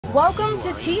Welcome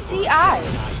to TTI.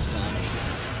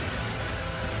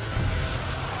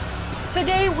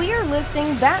 Today we are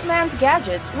listing Batman's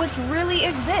gadgets which really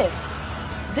exist.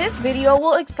 This video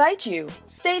will excite you.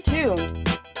 Stay tuned.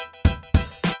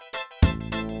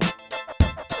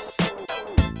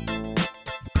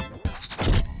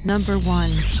 Number 1.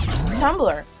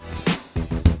 Tumbler.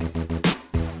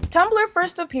 Tumbler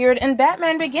first appeared in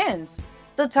Batman Begins.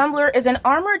 The Tumbler is an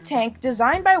armored tank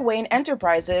designed by Wayne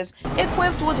Enterprises,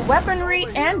 equipped with weaponry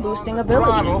and boosting ability.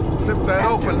 Throttle, flip that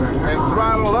open, and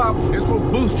throttle up. This will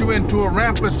boost you into a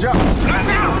rampless jump.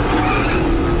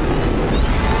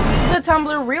 The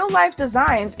Tumbler real-life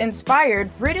designs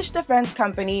inspired British defense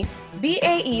company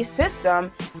BAE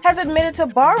System has admitted to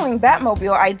borrowing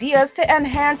Batmobile ideas to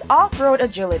enhance off-road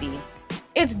agility.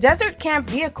 Its desert camp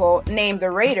vehicle, named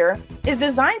the Raider, is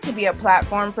designed to be a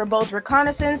platform for both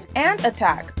reconnaissance and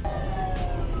attack.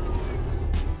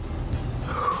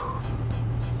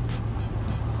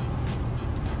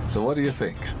 So what do you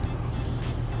think?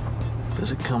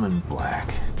 Does it come in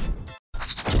black?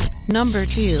 Number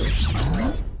 2.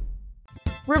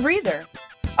 Rebreather.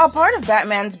 A part of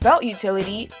Batman's belt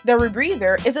utility, the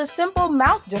rebreather is a simple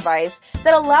mouth device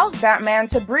that allows Batman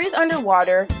to breathe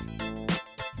underwater.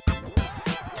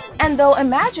 And though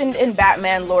imagined in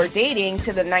Batman lore dating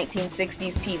to the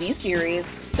 1960s TV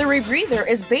series, the rebreather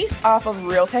is based off of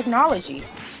real technology.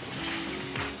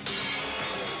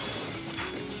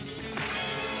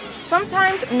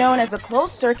 Sometimes known as a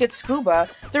closed-circuit scuba,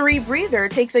 the rebreather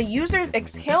takes a user's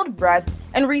exhaled breath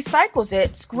and recycles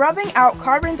it, scrubbing out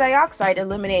carbon dioxide,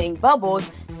 eliminating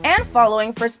bubbles, and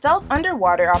following for stealth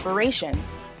underwater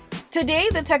operations. Today,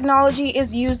 the technology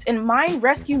is used in mine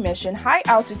rescue mission,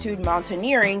 high-altitude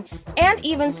mountaineering, and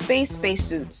even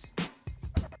spacesuits.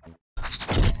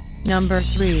 Number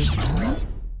 3.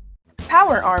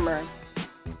 Power armor.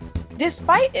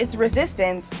 Despite its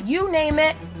resistance, you name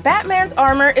it, Batman's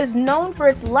armor is known for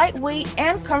its lightweight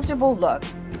and comfortable look.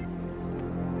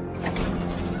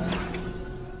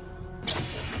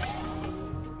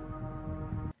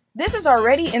 This is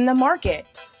already in the market.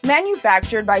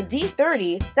 Manufactured by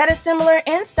D30 that is similar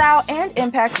in style and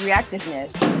impact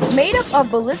reactiveness. Made up of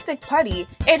ballistic putty,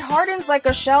 it hardens like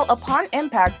a shell upon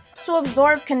impact to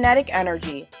absorb kinetic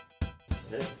energy.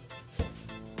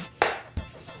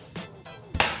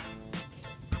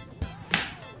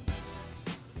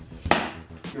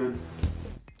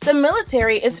 The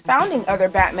military is founding other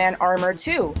Batman armor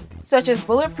too, such as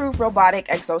bulletproof robotic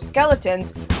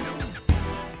exoskeletons,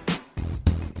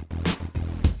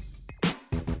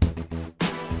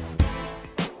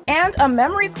 and a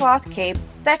memory cloth cape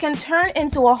that can turn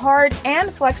into a hard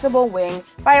and flexible wing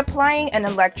by applying an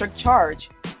electric charge.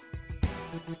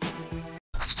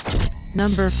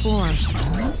 Number 4.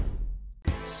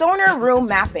 Sonar room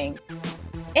mapping.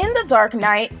 In The Dark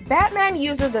Knight, Batman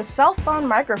uses the cell phone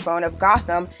microphone of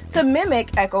Gotham to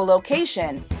mimic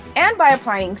echolocation, and by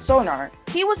applying sonar,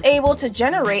 he was able to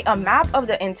generate a map of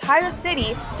the entire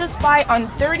city to spy on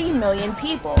 30 million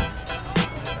people.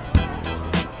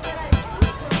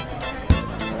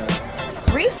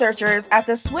 Researchers at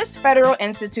the Swiss Federal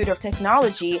Institute of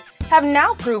Technology have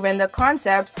now proven the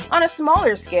concept on a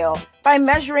smaller scale by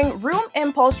measuring room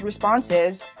impulse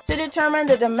responses to determine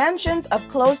the dimensions of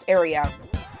closed area.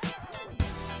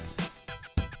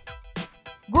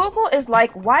 Google is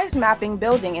like wise mapping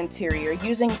building interior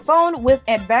using phone with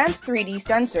advanced 3D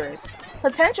sensors,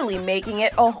 potentially making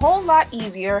it a whole lot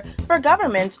easier for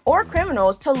governments or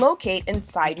criminals to locate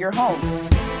inside your home.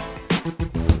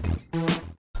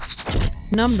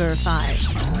 Number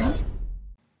 5.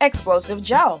 Explosive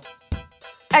gel.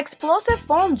 Explosive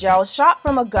foam gel shot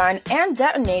from a gun and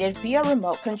detonated via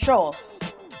remote control.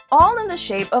 All in the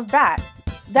shape of bat.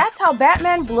 That's how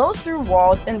Batman blows through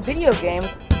walls in video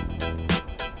games.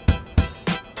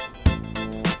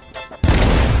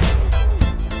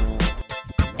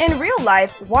 In real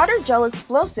life, water gel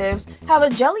explosives have a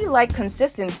jelly-like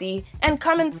consistency and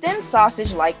come in thin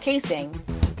sausage-like casing.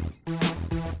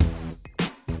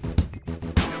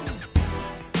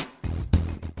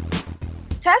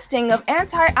 Testing of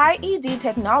anti-IED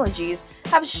technologies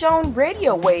have shown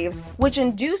radio waves which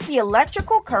induce the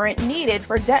electrical current needed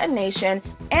for detonation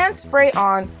and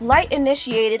spray-on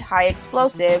light-initiated high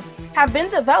explosives have been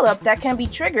developed that can be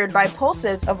triggered by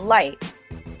pulses of light.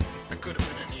 I could have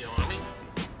been in the army.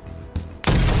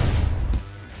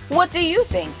 What do you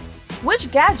think? Which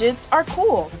gadgets are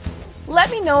cool? Let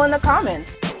me know in the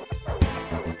comments.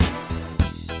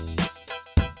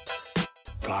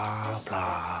 Blah,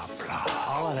 blah, blah.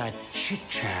 All of that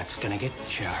chit-chat's gonna get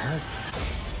you hurt.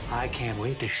 I can't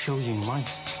wait to show you my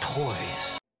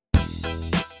toys.